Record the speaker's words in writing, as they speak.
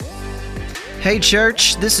Hey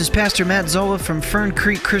church, this is Pastor Matt Zola from Fern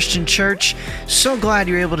Creek Christian Church. So glad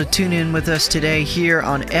you're able to tune in with us today here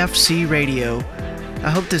on FC Radio.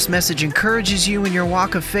 I hope this message encourages you in your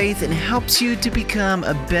walk of faith and helps you to become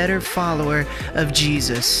a better follower of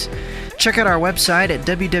Jesus. Check out our website at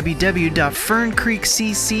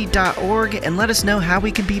www.ferncreekcc.org and let us know how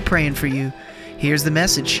we can be praying for you. Here's the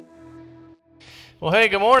message. Well, hey,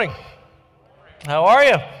 good morning. How are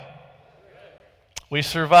you? We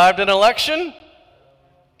survived an election?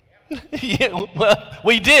 Yeah, well,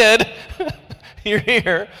 we did. You're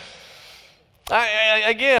here.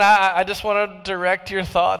 I just want to direct your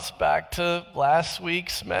thoughts back to last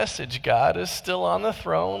week's message. God is still on the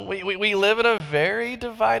throne. We live in a very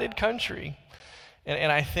divided country.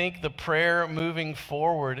 And I think the prayer moving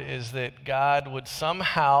forward is that God would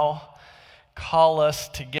somehow call us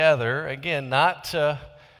together, again, not to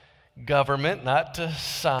government, not to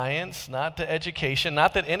science, not to education,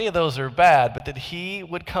 not that any of those are bad, but that He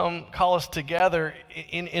would call us together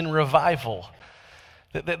in revival.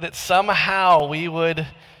 That somehow we would,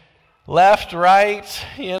 left, right,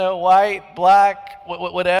 white, black,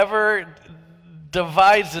 whatever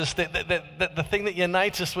divides us, that the thing that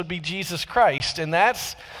unites us would be Jesus Christ. And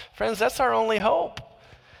that's, friends, that's our only hope.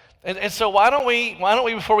 And so why don't we,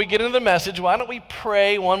 before we get into the message, why don't we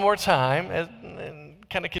pray one more time and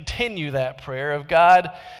kind of continue that prayer of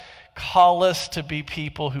God, call us to be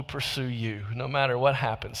people who pursue you, no matter what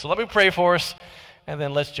happens. So let me pray for us, and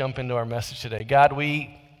then let's jump into our message today. God,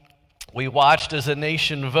 we watched as a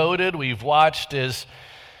nation voted. We've watched as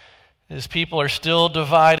people are still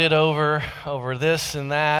divided over this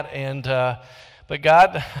and that, and but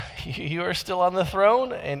God, you are still on the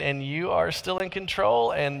throne, and you are still in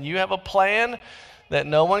control, and you have a plan that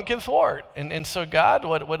no one can thwart. And so God,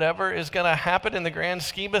 whatever is going to happen in the grand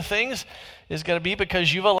scheme of things is going to be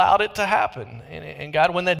because you've allowed it to happen. And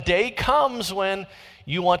God, when the day comes when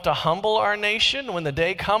you want to humble our nation, when the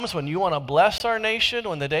day comes when you want to bless our nation,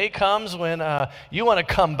 when the day comes when you want to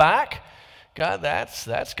come back, God, that's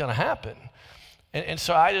going to happen. And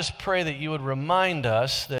so I just pray that you would remind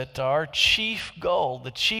us that our chief goal,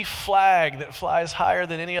 the chief flag that flies higher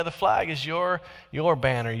than any other flag is your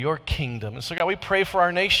banner, your kingdom. And so God, we pray for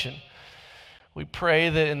our nation. We pray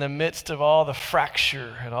that in the midst of all the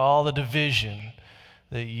fracture and all the division,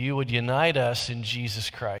 that you would unite us in Jesus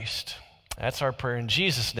Christ. That's our prayer in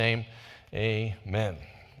Jesus' name. Amen.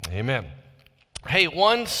 Amen. Hey,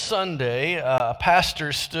 one Sunday, a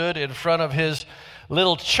pastor stood in front of his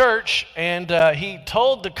little church, and he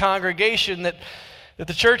told the congregation that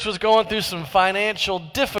the church was going through some financial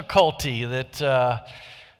difficulty, that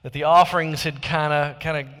the offerings had kind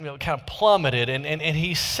of plummeted, and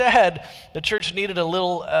he said the church needed a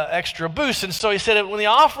little extra boost. And so he said, when the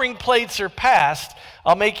offering plates are passed,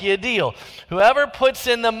 I'll make you a deal. Whoever puts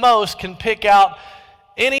in the most can pick out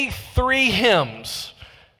any 3 hymns.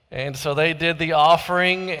 And so they did the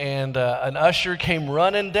offering, and an usher came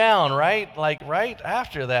running down right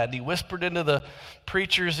after that. And he whispered into the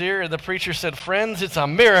preacher's ear, and the preacher said, "Friends, it's a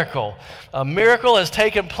miracle. A miracle has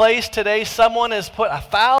taken place today. Someone has put a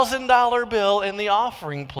 $1,000 bill in the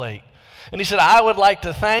offering plate." And he said, "I would like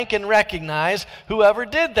to thank and recognize whoever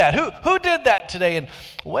did that." Who did that today? And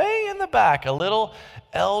way in the back, a little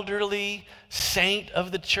elderly saint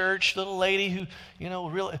of the church, little lady who,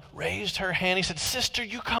 really raised her hand. He said, "Sister,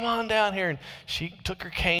 you come on down here." And she took her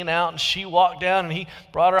cane out, and she walked down, and he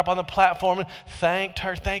brought her up on the platform and thanked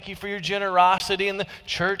her. "Thank you for your generosity." And the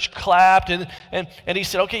church clapped, and he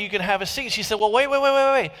said, "Okay, you can have a seat." She said, "Well,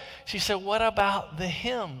 wait. She said, "What about the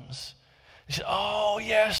hymns?" He said, "Oh,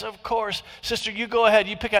 yes, of course. Sister, you go ahead.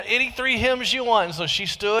 You pick out any 3 hymns you want." And so she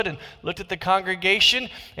stood and looked at the congregation,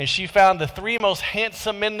 and she found the 3 most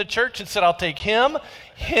handsome men in the church and said, "I'll take him,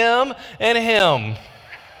 him, and him."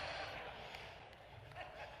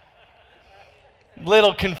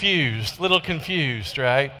 Little confused,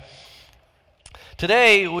 right?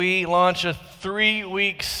 Today, we launch a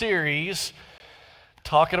 3-week series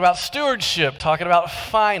talking about stewardship, talking about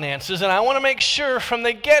finances, and I want to make sure from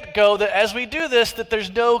the get-go that as we do this, that there's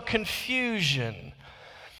no confusion.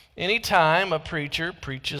 Anytime a preacher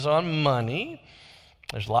preaches on money,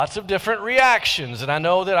 there's lots of different reactions, and I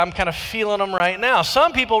know that I'm kind of feeling them right now.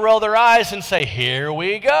 Some people roll their eyes and say, "Here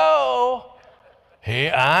we go.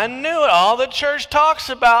 Hey, I knew it. All the church talks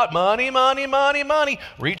about money.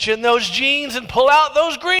 Reach in those jeans and pull out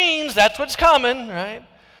those greens. That's what's coming," right?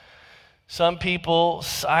 Some people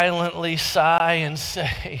silently sigh and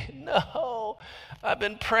say, "No, I've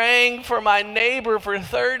been praying for my neighbor for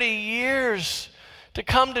 30 years to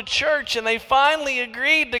come to church, and they finally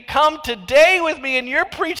agreed to come today with me, and you're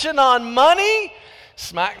preaching on money?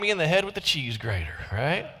 Smack me in the head with the cheese grater,"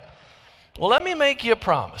 right? Well, let me make you a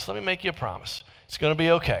promise. It's going to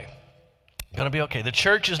be okay. Going to be okay. The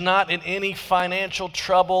church is not in any financial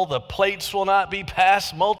trouble. The plates will not be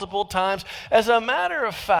passed multiple times. As a matter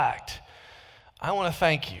of fact, I want to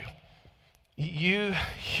thank you. You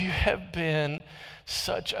have been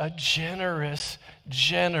such a generous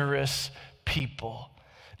people.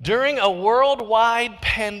 During a worldwide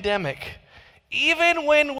pandemic, even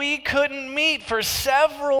when we couldn't meet for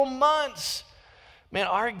several months, man,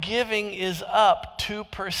 our giving is up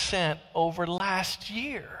 2% over last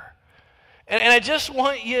year. And I just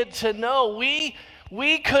want you to know, we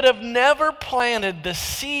could have never planted the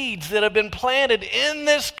seeds that have been planted in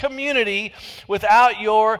this community without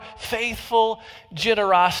your faithful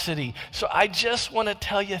generosity. So I just want to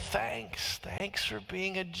tell you thanks. Thanks for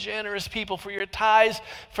being a generous people, for your tithes,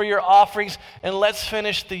 for your offerings, and let's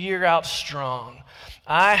finish the year out strong.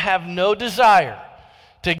 I have no desire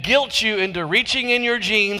to guilt you into reaching in your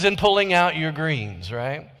jeans and pulling out your greens,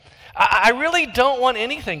 right? I really don't want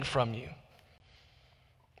anything from you.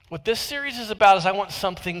 What this series is about is I want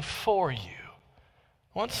something for you.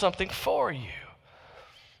 I want something for you.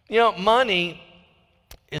 You know, money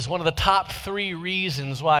is one of the top 3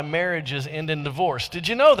 reasons why marriages end in divorce. Did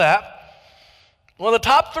you know that? One of the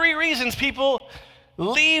top 3 reasons people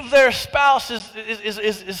leave their spouse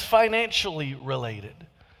is financially related.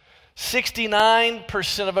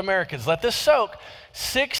 69% of Americans, let this soak,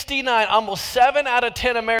 69, almost 7 out of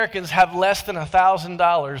 10 Americans have less than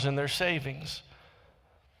 $1,000 in their savings.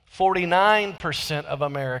 49% of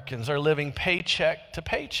Americans are living paycheck to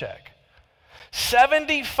paycheck.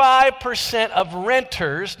 75% of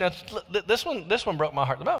renters, now this one broke my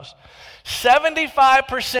heart the most.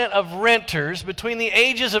 75% of renters between the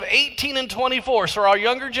ages of 18 and 24, so our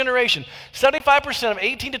younger generation, 75% of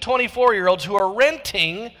 18 to 24-year-olds who are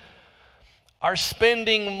renting are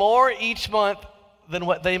spending more each month than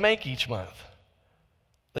what they make each month.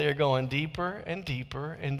 They are going deeper and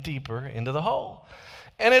deeper and deeper into the hole.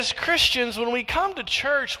 And as Christians, when we come to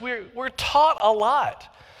church, we're taught a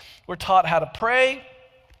lot. We're taught how to pray.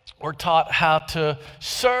 We're taught how to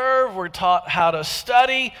serve. We're taught how to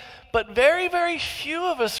study. But very, very few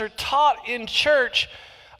of us are taught in church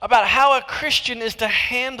about how a Christian is to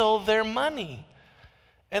handle their money.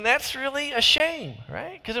 And that's really a shame,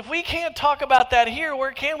 right? Because if we can't talk about that here,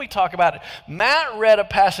 where can we talk about it? Matt read a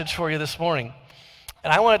passage for you this morning.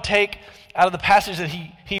 And I want to take out of the passage that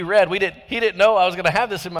he read. He didn't know I was going to have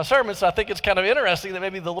this in my sermon, so I think it's kind of interesting that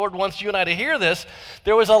maybe the Lord wants you and I to hear this.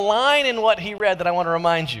 There was a line in what he read that I want to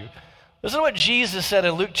remind you. This is what Jesus said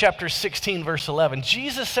in Luke chapter 16, verse 11.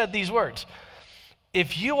 Jesus said these words,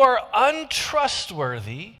 "If you are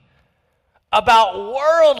untrustworthy about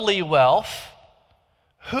worldly wealth,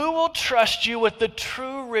 who will trust you with the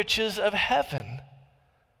true riches of heaven?"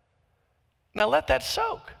 Now let that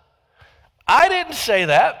soak. I didn't say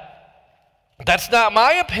that. That's not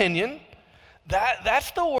my opinion.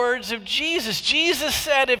 That's the words of Jesus. Jesus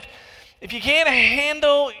said if you can't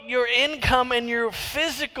handle your income and your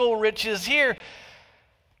physical riches here,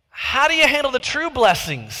 how do you handle the true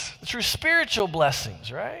blessings, the true spiritual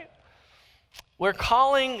blessings, right? We're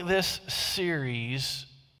calling this series,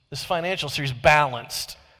 this financial series,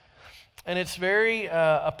 Balanced. And it's very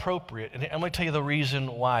appropriate. And I'm going to tell you the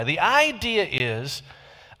reason why. The idea is,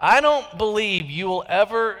 I don't believe you will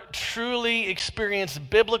ever truly experience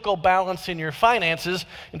biblical balance in your finances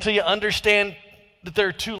until you understand that there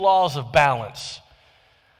are 2 laws of balance.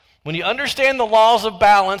 When you understand the laws of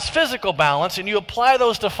balance, physical balance, and you apply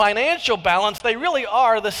those to financial balance, they really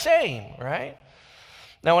are the same, right?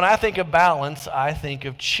 Now, when I think of balance, I think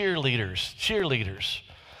of cheerleaders.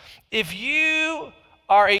 If you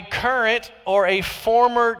are a current or a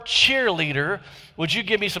former cheerleader, would you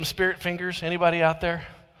give me some spirit fingers? Anybody out there?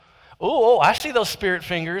 Oh, I see those spirit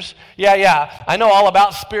fingers. Yeah, I know all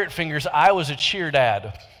about spirit fingers. I was a cheer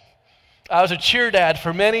dad. I was a cheer dad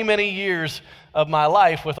for many, many years of my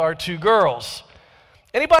life with our 2 girls.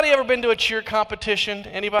 Anybody ever been to a cheer competition?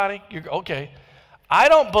 Anybody? Okay. I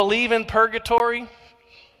don't believe in purgatory.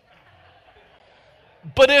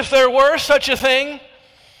 But if there were such a thing,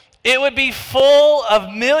 it would be full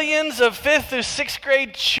of millions of 5th through 6th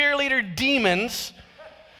grade cheerleader demons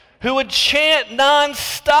who would chant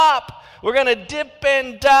nonstop. We're going to dip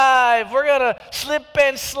and dive. We're going to slip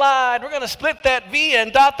and slide. We're going to split that V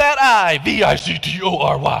and dot that I.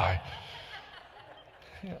 V-I-C-T-O-R-Y.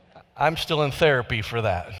 I'm still in therapy for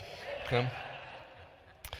that. Okay?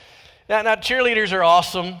 Now, cheerleaders are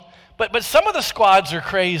awesome, but some of the squads are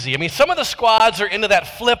crazy. I mean, some of the squads are into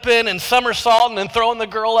that flipping and somersaulting and throwing the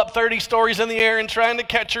girl up 30 stories in the air and trying to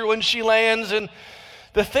catch her when she lands. And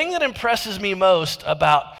the thing that impresses me most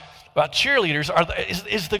about about cheerleaders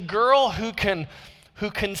is the girl who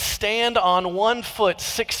can stand on one foot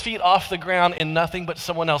 6 feet off the ground in nothing but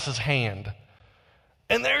someone else's hand.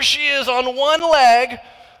 And there she is on one leg,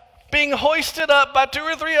 being hoisted up by 2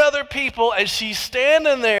 or 3 other people as she's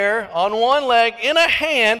standing there on one leg in a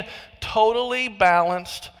hand, totally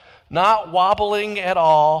balanced, not wobbling at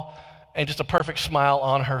all, and just a perfect smile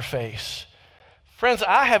on her face. Friends,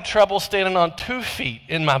 I have trouble standing on 2 feet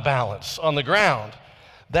in my balance on the ground.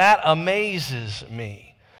 That amazes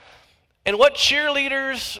me. And what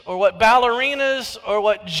cheerleaders or what ballerinas or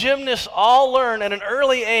what gymnasts all learn at an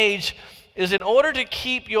early age is in order to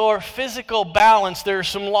keep your physical balance, there are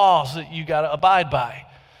some laws that you got to abide by.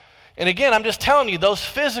 And again, I'm just telling you, those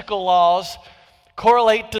physical laws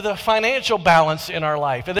correlate to the financial balance in our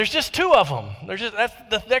life. And there's just 2 of them. That's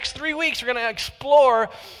the next 3 weeks, we're going to explore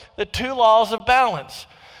the 2 laws of balance.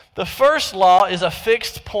 The first law is a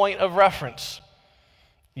fixed point of reference.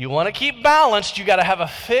 You want to keep balanced, you got to have a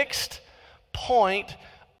fixed point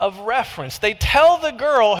of reference. They tell the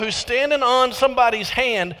girl who's standing on somebody's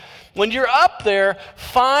hand, when you're up there,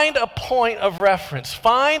 find a point of reference.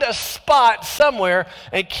 Find a spot somewhere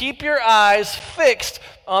and keep your eyes fixed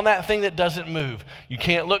on that thing that doesn't move. You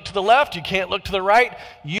can't look to the left, you can't look to the right.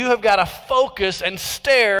 You have got to focus and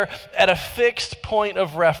stare at a fixed point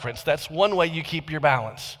of reference. That's one way you keep your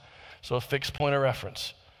balance. So a fixed point of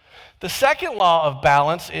reference. The second law of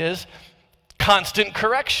balance is constant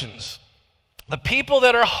corrections. The people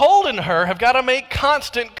that are holding her have got to make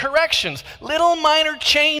constant corrections, little minor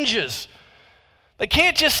changes. They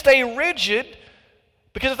can't just stay rigid,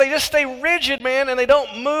 because if they just stay rigid, man, and they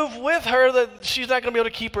don't move with her, that she's not going to be able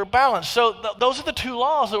to keep her balance. So those are the 2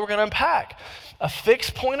 laws that we're going to unpack. A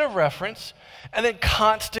fixed point of reference and then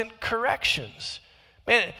constant corrections.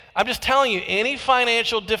 Man, I'm just telling you, any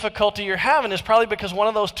financial difficulty you're having is probably because one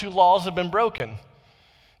of those 2 laws have been broken.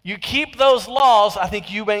 You keep those laws, I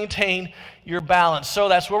think you maintain your balance. So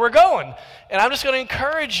that's where we're going. And I'm just going to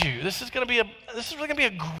encourage you. This is really going to be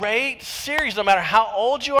a great series, no matter how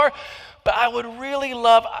old you are. But I would really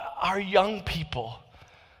love our young people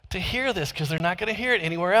to hear this, because they're not going to hear it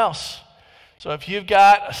anywhere else. So if you've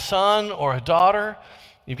got a son or a daughter,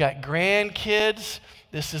 you've got grandkids,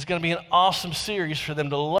 this is going to be an awesome series for them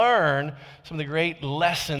to learn some of the great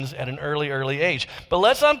lessons at an early age. But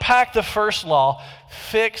let's unpack the first law,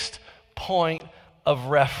 fixed point of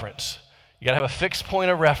reference. You got to have a fixed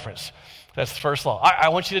point of reference. That's the first law. I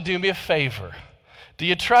want you to do me a favor. Do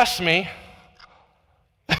you trust me?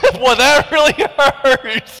 Boy, that really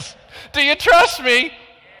hurts. Do you trust me?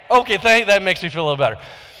 Okay, that makes me feel a little better.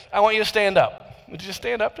 I want you to stand up. Would you just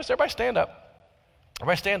stand up? Just everybody stand up.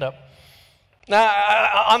 Everybody stand up.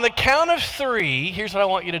 Now, on the count of 3, here's what I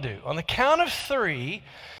want you to do. On the count of 3,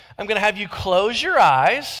 I'm going to have you close your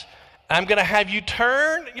eyes. I'm going to have you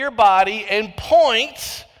turn your body and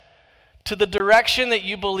point to the direction that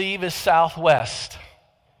you believe is southwest.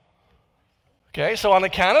 Okay, so on the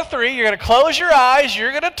count of 3, you're going to close your eyes,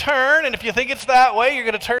 you're going to turn, and if you think it's that way, you're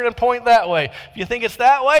going to turn and point that way. If you think it's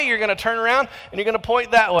that way, you're going to turn around and you're going to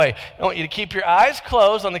point that way. I want you to keep your eyes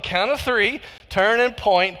closed. On the count of 3, turn and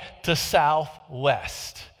point to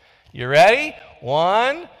southwest. You ready?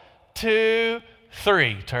 1, 2,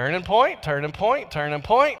 3. Turn and point, turn and point, turn and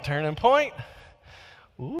point, turn and point.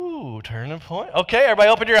 Ooh, turn and point. Okay, everybody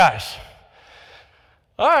open your eyes.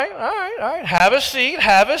 All right. Have a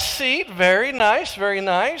seat. Very nice, very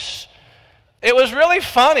nice. It was really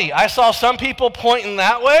funny. I saw some people pointing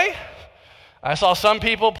that way. I saw some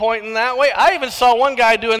people pointing that way. I even saw one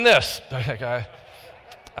guy doing this.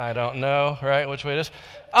 I don't know, right, which way it is.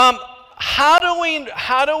 How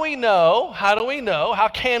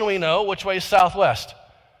can we know which way is southwest?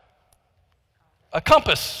 A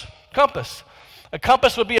compass. A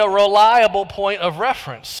compass would be a reliable point of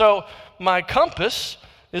reference. So my compass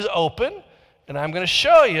is open, and I'm going to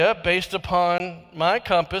show you, based upon my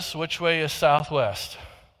compass, which way is southwest.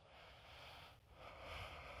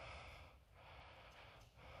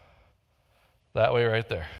 That way right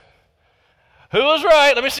there. Who was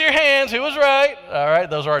right? Let me see your hands. Who was right? All right,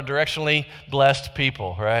 those are directionally blessed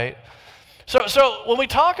people, right? So when we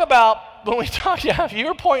talk, if you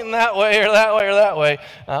were pointing that way or that way or that way,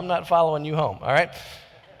 I'm not following you home, all right?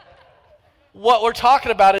 What we're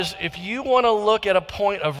talking about is, if you want to look at a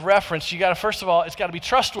point of reference, you got to, first of all, it's got to be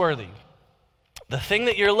trustworthy. The thing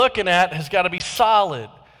that you're looking at has got to be solid.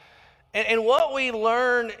 And what we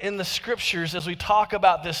learn in the scriptures as we talk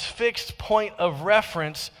about this fixed point of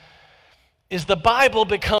reference is the Bible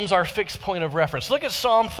becomes our fixed point of reference. Look at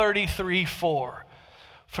Psalm 33:4.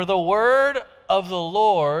 For the word of the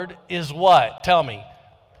Lord is what? Tell me.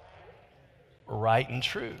 Right and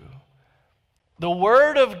true. The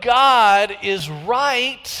Word of God is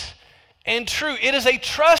right and true. It is a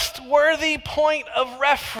trustworthy point of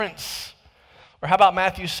reference. Or how about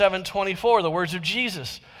Matthew 7:24, the words of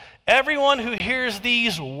Jesus? Everyone who hears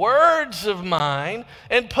these words of mine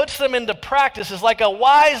and puts them into practice is like a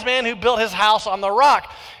wise man who built his house on the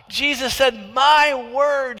rock. Jesus said, my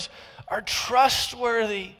words are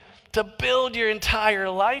trustworthy to build your entire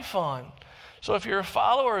life on. So if you're a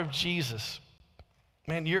follower of Jesus,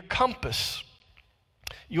 man, your compass,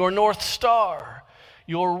 your North Star,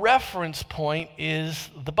 your reference point is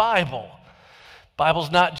the Bible. Bible's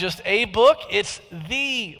not just a book, it's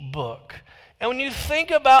the book. And when you think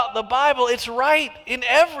about the Bible, it's right in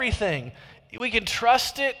everything. We can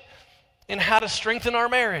trust it in how to strengthen our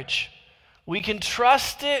marriage. We can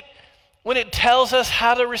trust it when it tells us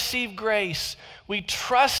how to receive grace. We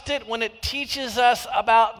trust it when it teaches us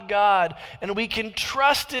about God. And we can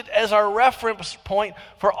trust it as our reference point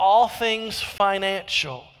for all things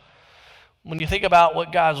financial. When you think about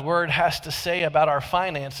what God's Word has to say about our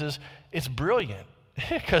finances, it's brilliant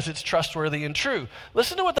because it's trustworthy and true.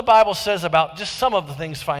 Listen to what the Bible says about just some of the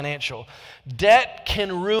things financial. Debt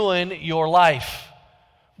can ruin your life.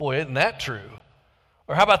 Boy, isn't that true?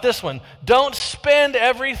 Or how about this one? Don't spend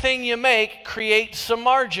everything you make, create some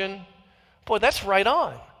margin. Boy, that's right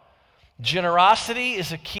on. Generosity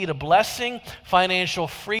is a key to blessing. Financial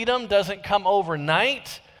freedom doesn't come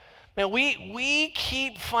overnight. Man, we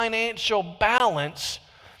keep financial balance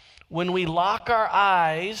when we lock our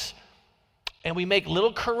eyes and we make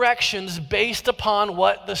little corrections based upon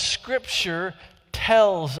what the Scripture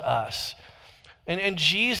tells us. And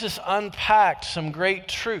Jesus unpacked some great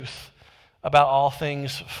truth about all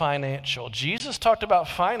things financial. Jesus talked about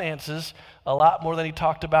finances a lot more than he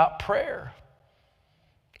talked about prayer.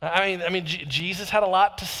 I mean, Jesus had a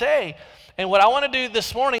lot to say. And what I want to do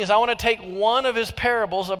this morning is I want to take one of his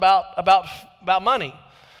parables about money.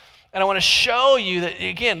 And I want to show you that,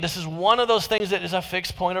 again, this is one of those things that is a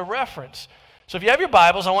fixed point of reference. So if you have your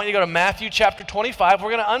Bibles, I want you to go to Matthew chapter 25. We're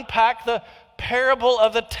going to unpack the parable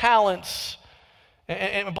of the talents.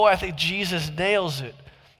 And boy, I think Jesus nails it.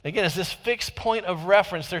 Again, it's this fixed point of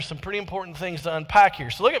reference. There's some pretty important things to unpack here.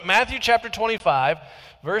 So look at Matthew chapter 25,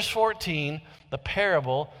 verse 14, the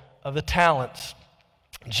parable of the talents.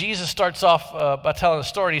 Jesus starts off by telling a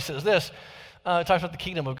story. He says this, he talks about the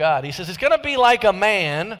kingdom of God. He says, it's going to be like a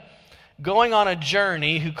man going on a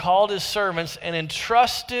journey who called his servants and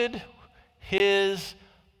entrusted his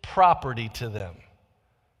property to them.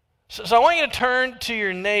 So I want you to turn to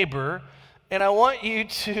your neighbor, and I want you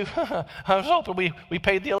to, I was hoping we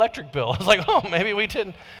paid the electric bill. I was like, oh, maybe we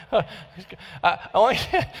didn't. I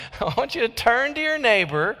want you to turn to your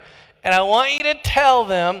neighbor, and I want you to tell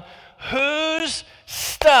them whose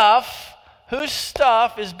stuff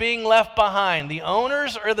is being left behind, the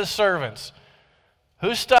owners or the servants?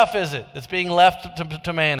 Whose stuff is it that's being left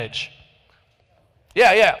to manage?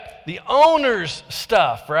 Yeah, the owner's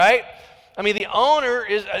stuff, right? I mean, the owner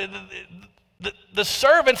is, the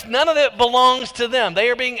servants, none of it belongs to them. They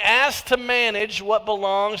are being asked to manage what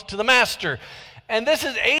belongs to the master. And this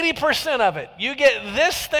is 80% of it. You get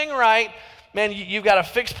this thing right, man, you've got a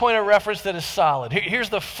fixed point of reference that is solid. Here's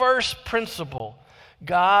the first principle.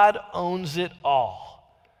 God owns it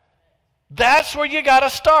all. That's where you got to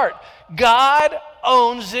start. God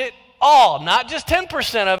owns it all, not just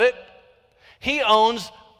 10% of it. He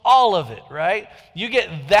owns all of it, right? You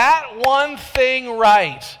get that one thing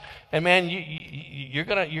right, and man, you're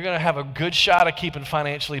gonna have a good shot at keeping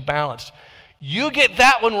financially balanced. You get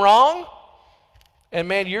that one wrong, and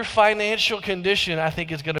man, your financial condition, I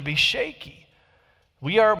think, is going to be shaky.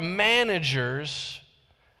 We are managers,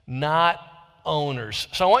 not owners.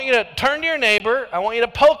 So I want you to turn to your neighbor. I want you to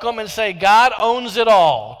poke them and say, God owns it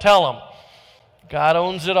all. Tell them, God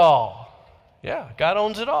owns it all. Yeah, God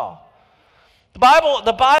owns it all. The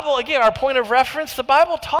Bible, again, our point of reference, the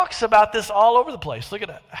Bible talks about this all over the place. Look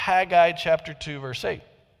at Haggai chapter 2, verse 8.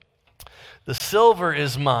 The silver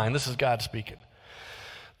is mine. This is God speaking.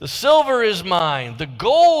 The silver is mine. The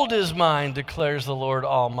gold is mine, declares the Lord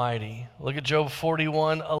Almighty. Look at Job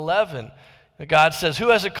 41:11. God says, who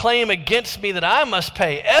has a claim against me that I must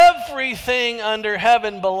pay? Everything under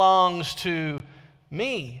heaven belongs to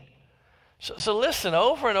me. So listen,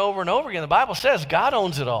 over and over and over again, the Bible says God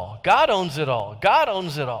owns it all. God owns it all. God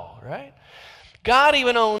owns it all, right? God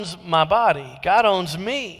even owns my body. God owns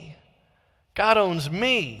me. God owns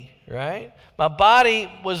me, right? My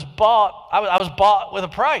body was bought, I was bought with a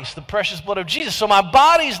price, the precious blood of Jesus. So my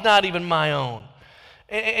body's not even my own.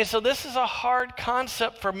 And so this is a hard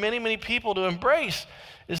concept for many, many people to embrace.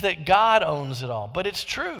 is that God owns it all. But it's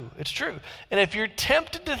true. It's true. And if you're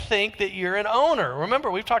tempted to think that you're an owner, remember,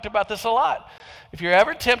 we've talked about this a lot. If you're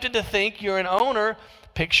ever tempted to think you're an owner,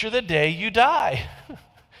 picture the day you die.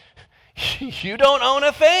 You don't own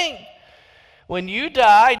a thing. When you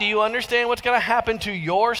die, do you understand what's going to happen to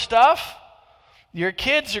your stuff? Your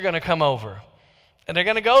kids are going to come over, and they're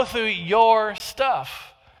going to go through your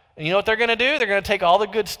stuff. And you know what they're going to do? They're going to take all the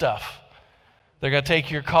good stuff. They're going to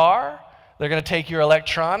take your car. They're going to take your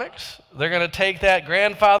electronics. They're going to take that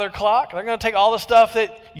grandfather clock. They're going to take all the stuff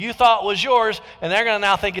that you thought was yours, and they're going to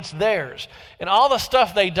now think it's theirs. And all the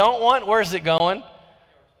stuff they don't want, where's it going?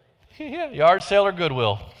 Yeah, yard sale or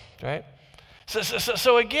Goodwill, right?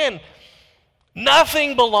 So again,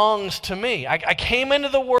 nothing belongs to me. I came into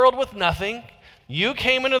the world with nothing. You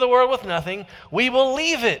came into the world with nothing. We will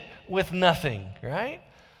leave it with nothing, right?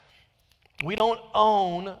 We don't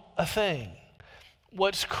own a thing.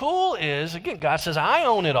 What's cool is, again, God says, I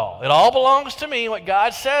own it all. It all belongs to me. What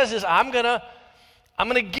God says is, I'm gonna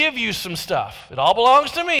give you some stuff. It all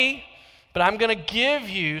belongs to me, but I'm going to give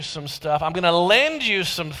you some stuff. I'm going to lend you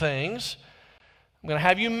some things. I'm going to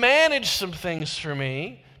have you manage some things for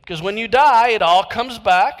me. Because when you die, it all comes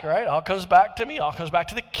back, right? It all comes back to me. It all comes back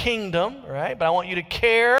to the kingdom, right? But I want you to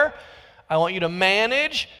care. I want you to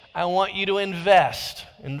manage. I want you to invest.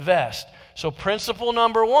 Invest. So principle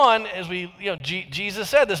number one, as Jesus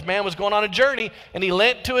said, this man was going on a journey, and he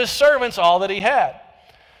lent to his servants all that he had.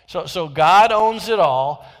 So God owns it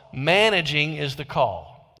all. Managing is the call.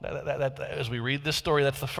 As we read this story,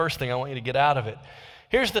 that's the first thing I want you to get out of it.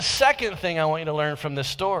 Here's the second thing I want you to learn from this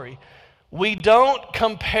story. We don't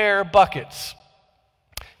compare buckets.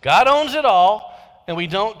 God owns it all, and we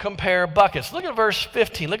don't compare buckets. Look at verse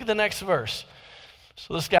 15. Look at the next verse.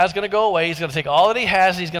 So this guy's going to go away. He's going to take all that he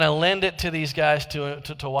has. He's going to lend it to these guys to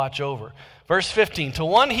watch over. Verse 15. To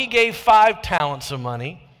one he gave 5 talents of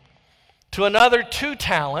money, to another 2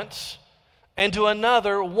 talents, and to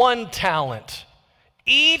another 1 talent.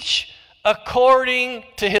 Each according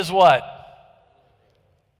to his what?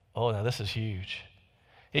 Oh, now this is huge.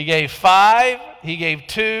 He gave 5, he gave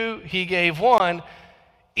 2, he gave 1,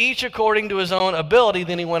 each according to his own ability.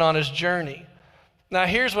 Then he went on his journey. Now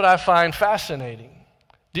here's what I find fascinating.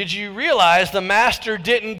 Did you realize the master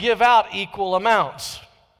didn't give out equal amounts?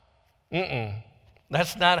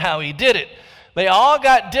 That's not how he did it. They all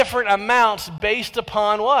got different amounts based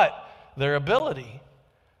upon what? Their ability.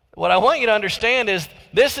 What I want you to understand is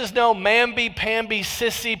this is no mamby-pamby,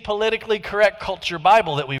 sissy, politically correct culture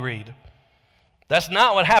Bible that we read. That's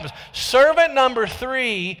not what happens. Servant number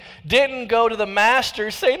 3 didn't go to the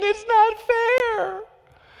master saying, it's not fair.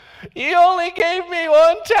 You only gave me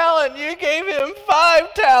 1 talent. You gave him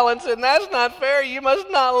 5 talents, and that's not fair. You must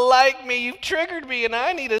not like me. You've triggered me, and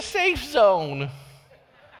I need a safe zone.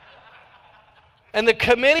 And the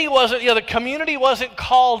community wasn't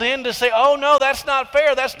called in to say, oh, no, that's not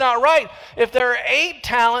fair. That's not right. If there are 8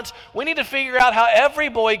 talents, we need to figure out how every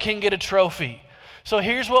boy can get a trophy. So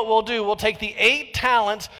here's what we'll do. We'll take the 8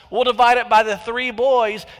 talents, we'll divide it by the 3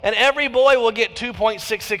 boys, and every boy will get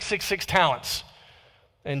 2.6666 talents.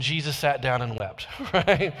 And Jesus sat down and wept,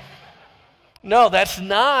 right? No, that's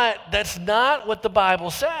not what the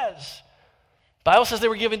Bible says. The Bible says they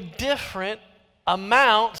were given different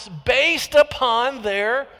amounts based upon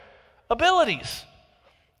their abilities.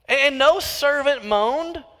 And no servant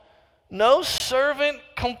moaned, no servant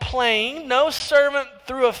complained, no servant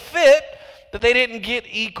threw a fit that they didn't get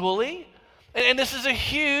equally. And this is a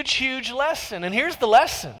huge, huge lesson. And here's the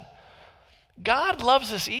lesson. God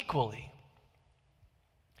loves us equally.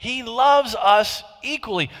 He loves us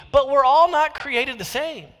equally, but we're all not created the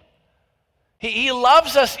same. He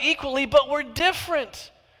loves us equally, but we're different.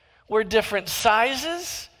 We're different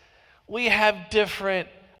sizes. We have different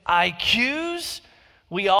IQs.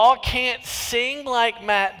 We all can't sing like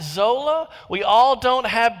Matt Zola. We all don't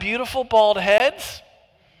have beautiful bald heads.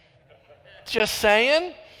 Just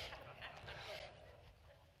saying.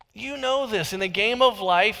 You know this. In the game of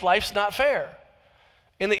life, life's not fair.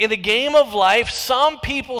 In the game of life, some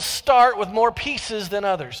people start with more pieces than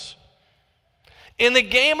others. In the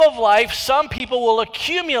game of life, some people will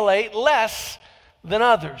accumulate less than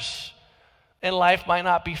others. And life might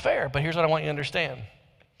not be fair, but here's what I want you to understand.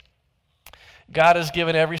 God has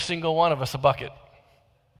given every single one of us a bucket.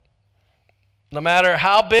 No matter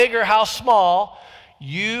how big or how small,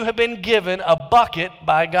 you have been given a bucket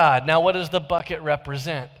by God. Now, what does the bucket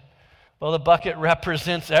represent? Well, the bucket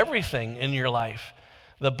represents everything in your life.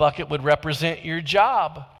 The bucket would represent your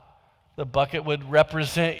job. The bucket would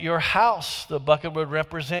represent your house. The bucket would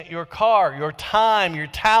represent your car, your time, your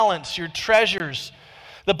talents, your treasures.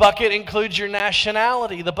 The bucket includes your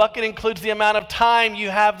nationality. The bucket includes the amount of time you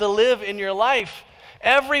have to live in your life.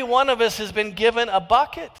 Every one of us has been given a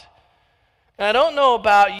bucket. And I don't know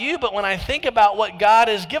about you, but when I think about what God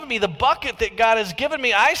has given me, the bucket that God has given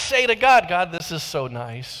me, I say to God, God, this is so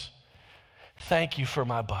nice. Thank you for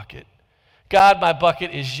my bucket. God, my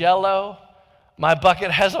bucket is yellow. My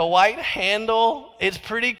bucket has a white handle. It's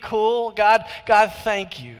pretty cool. God,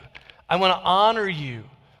 thank you. I want to honor you.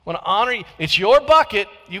 I want to honor you. It's your bucket.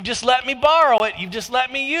 You've just let me borrow it. You've just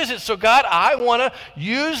let me use it. So God, I want to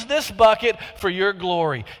use this bucket for your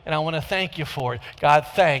glory. And I want to thank you for it. God,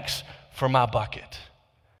 thanks for my bucket.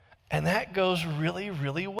 And that goes really,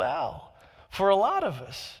 really well for a lot of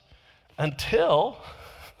us until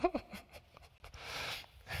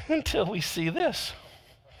we see this.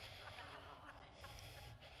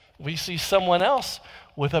 We see someone else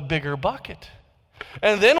with a bigger bucket.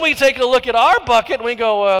 And then we take a look at our bucket and we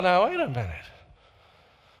go, well, now, wait a minute.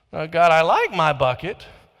 Now, God, I like my bucket,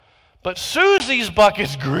 but Susie's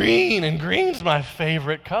bucket's green, and green's my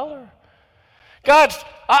favorite color. God,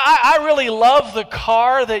 I really love the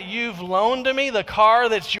car that you've loaned to me, the car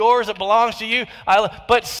that's yours, that belongs to you.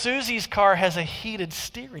 But Susie's car has a heated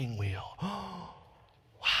steering wheel. Wow.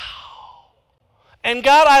 And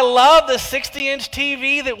God, I love the 60-inch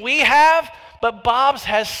TV that we have, but Bob's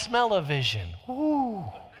has smell-o-vision. Ooh.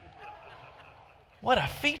 What a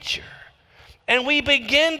feature. And we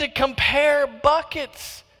begin to compare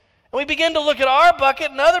buckets. And we begin to look at our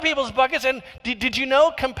bucket and other people's buckets. And did you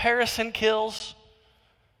know comparison kills?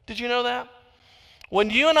 Did you know that?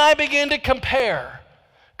 When you and I begin to compare,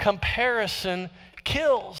 comparison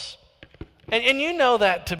kills. And you know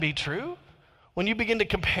that to be true. When you begin to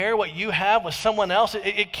compare what you have with someone else,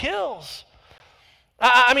 it kills.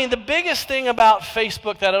 I mean, the biggest thing about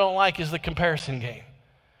Facebook that I don't like is the comparison game.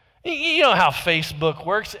 You know how Facebook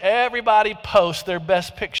works. Everybody posts their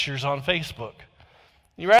best pictures on Facebook.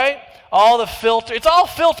 Right? All the filter. It's all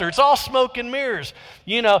filter. It's all smoke and mirrors.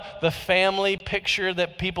 You know, the family picture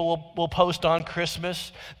that people will post on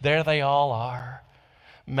Christmas. There they all are.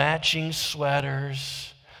 Matching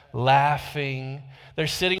sweaters, laughing. They're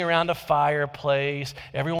sitting around a fireplace.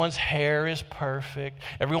 Everyone's hair is perfect.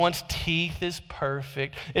 Everyone's teeth is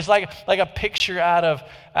perfect. It's like a picture out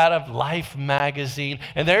of Life magazine.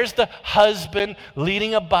 And there's the husband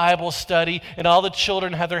leading a Bible study, and all the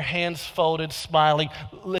children have their hands folded, smiling,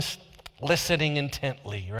 listening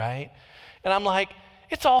intently, right? And I'm like,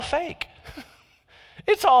 it's all fake.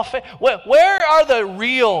 It's all fake. Where are the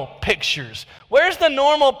real pictures? Where's the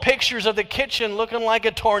normal pictures of the kitchen looking like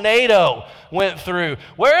a tornado went through?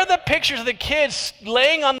 Where are the pictures of the kids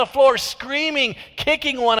laying on the floor, screaming,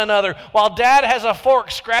 kicking one another, while dad has a fork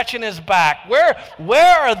scratching his back?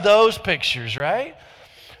 Where are those pictures, right?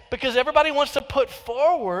 Because everybody wants to put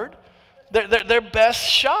forward their best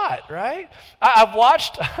shot, right? I've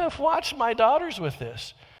watched my daughters with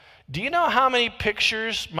this. Do you know how many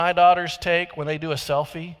pictures my daughters take when they do a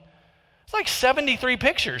selfie? It's like 73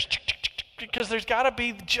 pictures, because there's got to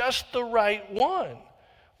be just the right one,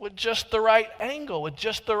 with just the right angle, with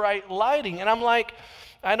just the right lighting. And I'm like,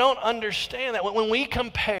 I don't understand that. When we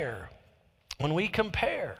compare,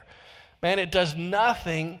 man, it does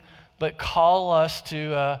nothing but call us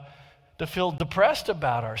to feel depressed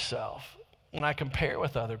about ourselves when I compare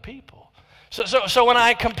with other people. So when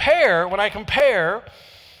I compare,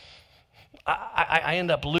 I end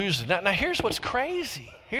up losing. Now here's what's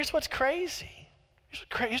crazy. Who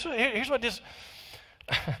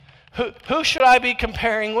should I be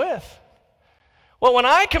comparing with? Well, when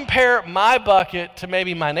I compare my bucket to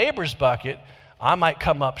maybe my neighbor's bucket, I might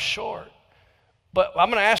come up short. But I'm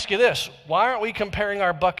going to ask you this. Why aren't we comparing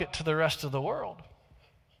our bucket to the rest of the world?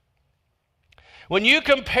 When you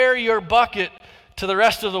compare your bucket to the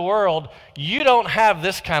rest of the world, you don't have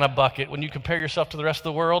this kind of bucket. When you compare yourself to the rest of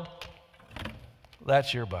the world,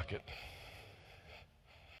 that's your bucket.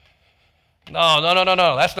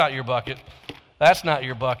 No. That's not your bucket. That's not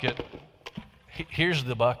your bucket. Here's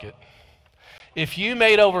the bucket. If you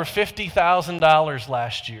made over $50,000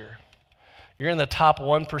 last year, you're in the top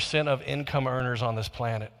 1% of income earners on this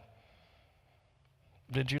planet.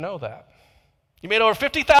 Did you know that? You made over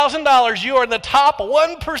 $50,000, you are in the top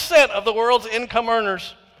 1% of the world's income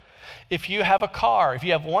earners. If you have a car, if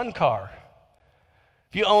you have one car,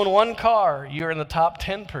 if you own one car, you're in the top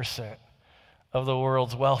 10% of the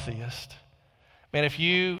world's wealthiest. Man, if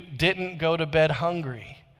you didn't go to bed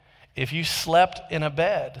hungry, if you slept in a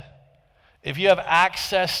bed, if you have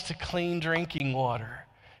access to clean drinking water,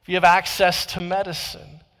 if you have access to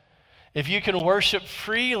medicine, if you can worship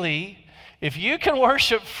freely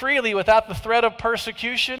without the threat of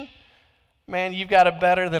persecution, man, you've got it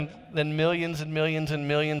better than millions and millions and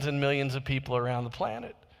millions and millions of people around the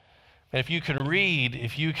planet. And if you can read,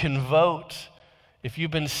 if you can vote, if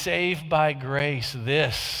you've been saved by grace,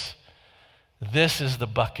 this is the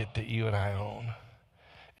bucket that you and I own.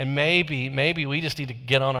 And maybe we just need to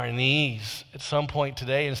get on our knees at some point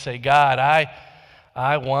today and say, God,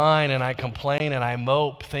 I whine and I complain and I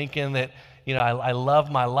mope thinking that, I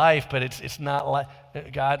love my life, but it's not like,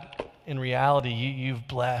 God, in reality, you've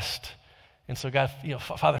blessed. And so God,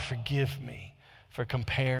 Father, forgive me for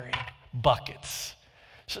comparing buckets.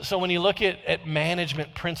 So when you look at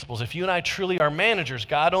management principles, if you and I truly are managers,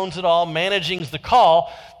 God owns it all, managing's the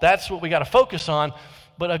call, that's what we got to focus on.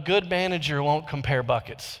 But a good manager won't compare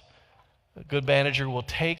buckets. A good manager will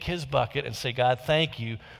take his bucket and say, God, thank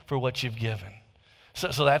you for what you've given.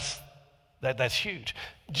 So that's huge.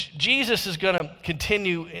 Jesus is going to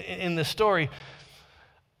continue in this story.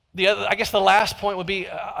 I guess the last point would be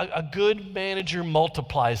a good manager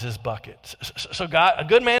multiplies his bucket. So a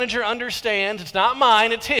good manager understands it's not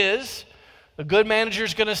mine, it's his. A good manager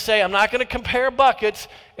is going to say, I'm not going to compare buckets,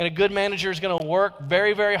 and a good manager is going to work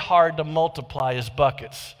very, very hard to multiply his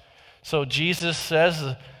buckets. So Jesus says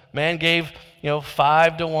the man gave,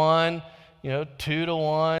 5 to 1, 2 to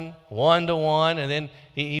 1, 1 to 1, and then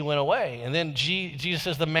he went away. And then Jesus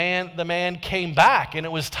says the man came back, and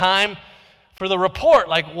it was time for the report.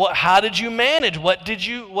 Like, how did you manage? What did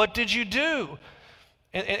you do?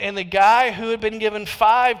 And the guy who had been given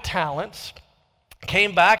 5 talents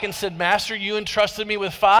came back and said, Master, you entrusted me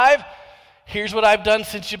with 5. Here's what I've done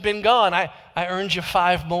since you've been gone. I earned you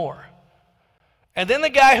 5 more. And then the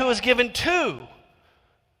guy who was given 2,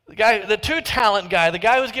 the 2-talent guy, the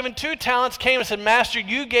guy who was given 2 talents came and said, Master,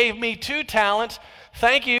 you gave me 2 talents.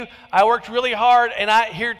 Thank you. I worked really hard, and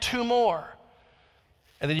here 2 more.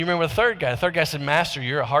 And then you remember the third guy. The third guy said, Master,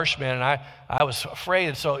 you're a harsh man, and I was afraid.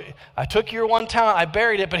 And so I took your 1 talent, I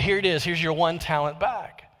buried it, but here it is. Here's your 1 talent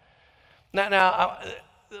back. Now,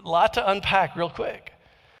 a lot to unpack real quick.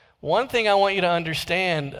 One thing I want you to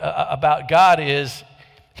understand about God is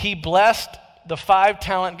he blessed the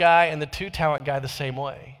 5-talent guy and the 2-talent guy the same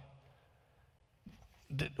way.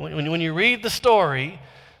 When you read the story,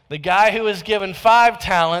 the guy who was given 5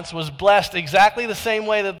 talents was blessed exactly the same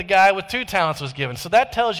way that the guy with 2 talents was given. So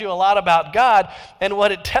that tells you a lot about God. And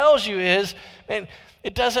what it tells you is, man,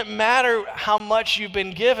 it doesn't matter how much you've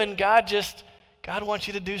been given, God wants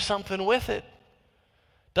you to do something with it.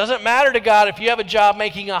 Doesn't matter to God if you have a job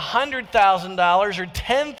making $100,000 or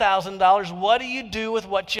 $10,000, what do you do with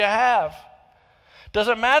what you have?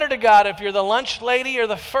 Doesn't matter to God if you're the lunch lady or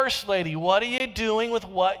the first lady, what are you doing with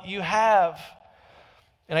what you have?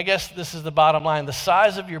 And I guess this is the bottom line. The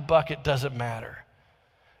size of your bucket doesn't matter.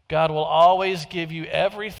 God will always give you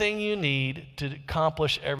everything you need to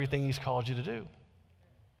accomplish everything he's called you to do.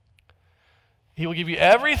 He will give you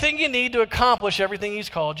everything you need to accomplish everything he's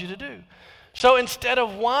called you to do. So instead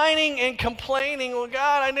of whining and complaining, well,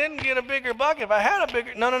 God, I didn't get a bigger bucket. If I had a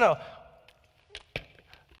bigger... No.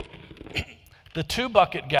 The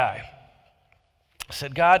 2-bucket guy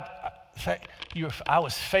said, God, thank you. I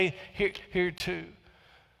was faith here too.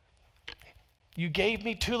 You gave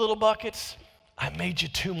me 2 little buckets. I made you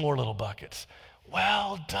 2 more little buckets.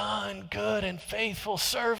 Well done, good and faithful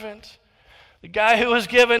servant. The guy who was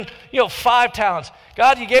given, 5 talents.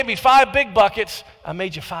 God, you gave me 5 big buckets. I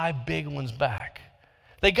made you 5 big ones back.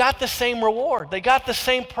 They got the same reward. They got the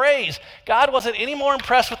same praise. God wasn't any more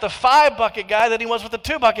impressed with the 5-bucket guy than he was with the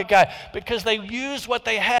 2-bucket guy because they used what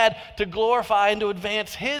they had to glorify and to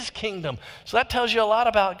advance his kingdom. So that tells you a lot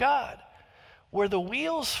about God. Where the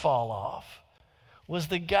wheels fall off was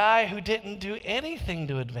the guy who didn't do anything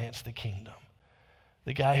to advance the kingdom.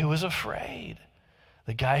 The guy who was afraid.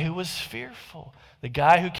 The guy who was fearful. The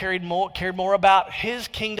guy who cared more about his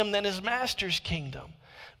kingdom than his master's kingdom.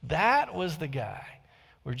 That was the guy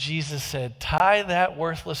where Jesus said, tie that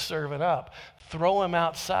worthless servant up. Throw him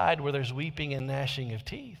outside where there's weeping and gnashing of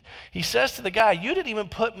teeth. He says to the guy, you didn't even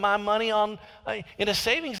put my money in a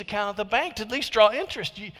savings account at the bank to at least draw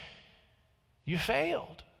interest. You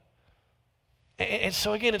failed. And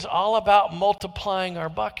so again, it's all about multiplying our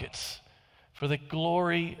buckets for the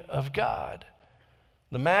glory of God.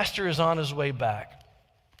 The master is on his way back.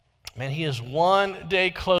 Man, he is 1 day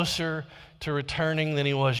closer to returning than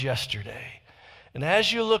he was yesterday. And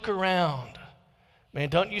as you look around, man,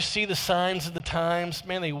 don't you see the signs of the times?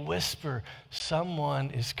 Man, they whisper,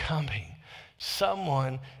 someone is coming.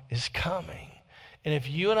 Someone is coming. And if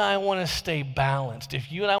you and I want to stay balanced,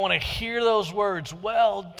 if you and I want to hear those words,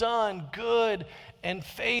 well done, good and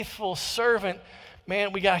faithful servant,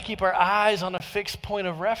 man, we got to keep our eyes on a fixed point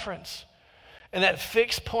of reference. And that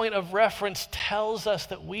fixed point of reference tells us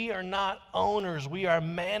that we are not owners, we are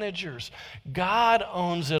managers. God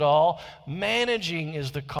owns it all. Managing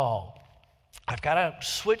is the call. I've got to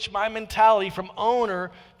switch my mentality from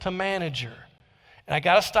owner to manager. And I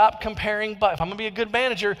got to stop comparing buckets. If I'm going to be a good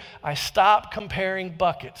manager, I stop comparing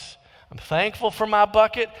buckets. I'm thankful for my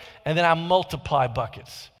bucket, and then I multiply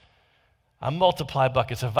buckets.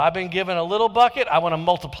 If I've been given a little bucket, I want to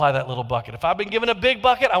multiply that little bucket. If I've been given a big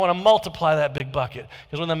bucket, I want to multiply that big bucket.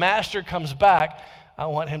 Because when the master comes back, I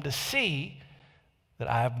want him to see that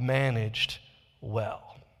I have managed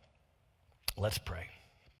well. Let's pray.